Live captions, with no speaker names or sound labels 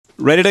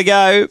Ready to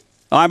go.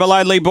 I'm a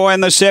Lonely Boy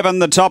in the 7,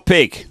 the top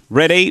pick.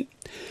 Ready.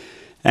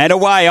 And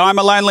away, I'm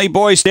a Lonely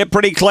Boy, step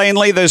pretty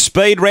cleanly. The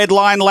speed, Red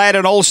Line Lad,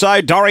 and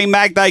also Dory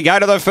Mac. They go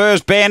to the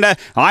first bend.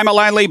 I'm a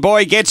Lonely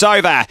Boy gets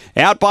over.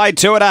 Out by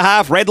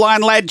 2.5. Red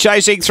Line Lad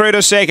chasing through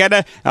to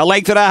second. A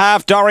length and a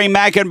half, Dory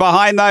Mac, and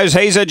behind those,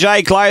 he's a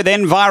J. Clo,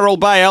 then Viral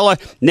Bale.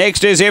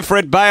 Next is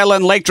Ifrit Bale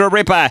and Lectra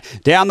Ripper.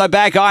 Down the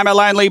back, I'm a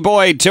Lonely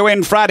Boy. 2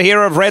 in front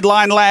here of Red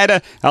Line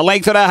Lad. A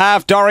length and a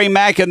half, Dory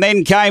Mac, and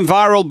then came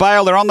Viral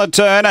Bale. They're on the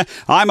turn.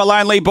 I'm a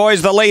Lonely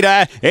Boy's the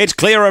leader. It's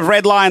clear of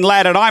Red Line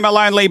Lad, and I'm a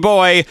Lonely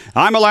Boy.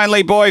 I'm a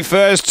Lonely Boy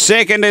first.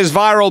 Second is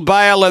Viral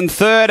Bale. And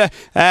third,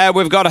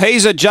 we've got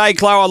He's a J.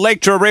 Clo,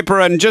 Electra Ripper.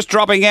 And just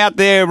dropping out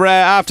there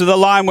after the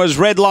line was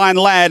Red Line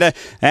Lad.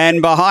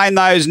 And behind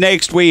those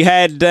next we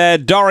had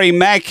Dory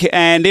Mac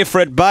and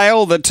Ifrit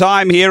Bale. The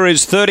time here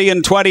is 30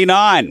 and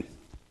 29.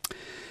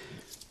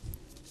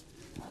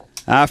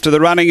 After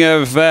the running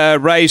of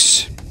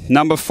race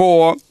number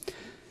 4,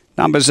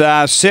 numbers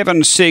are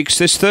 7, 6.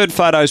 This third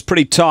photo is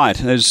pretty tight.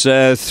 There's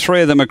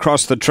 3 of them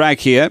across the track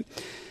here.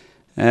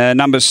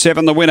 Number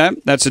 7, the winner.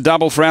 That's a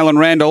double for Alan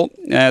Randall.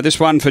 This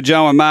one for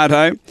Joe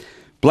Amato.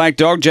 Black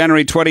Dog,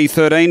 January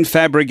 2013.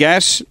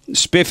 Fabregas.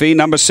 Spiffy,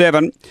 number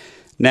 7.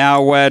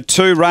 Now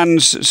 2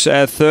 runs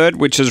third,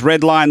 which is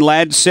Red Line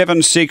Lad,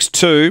 7, 6,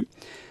 2.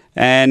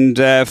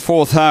 And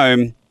fourth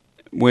home,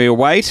 we'll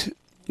wait.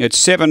 It's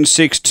 7,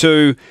 6,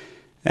 2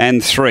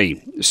 and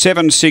 3.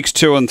 7, 6,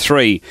 2 and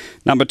 3.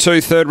 Number 2,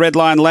 third Red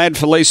Line Lad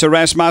for Lisa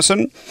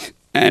Rasmussen.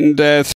 And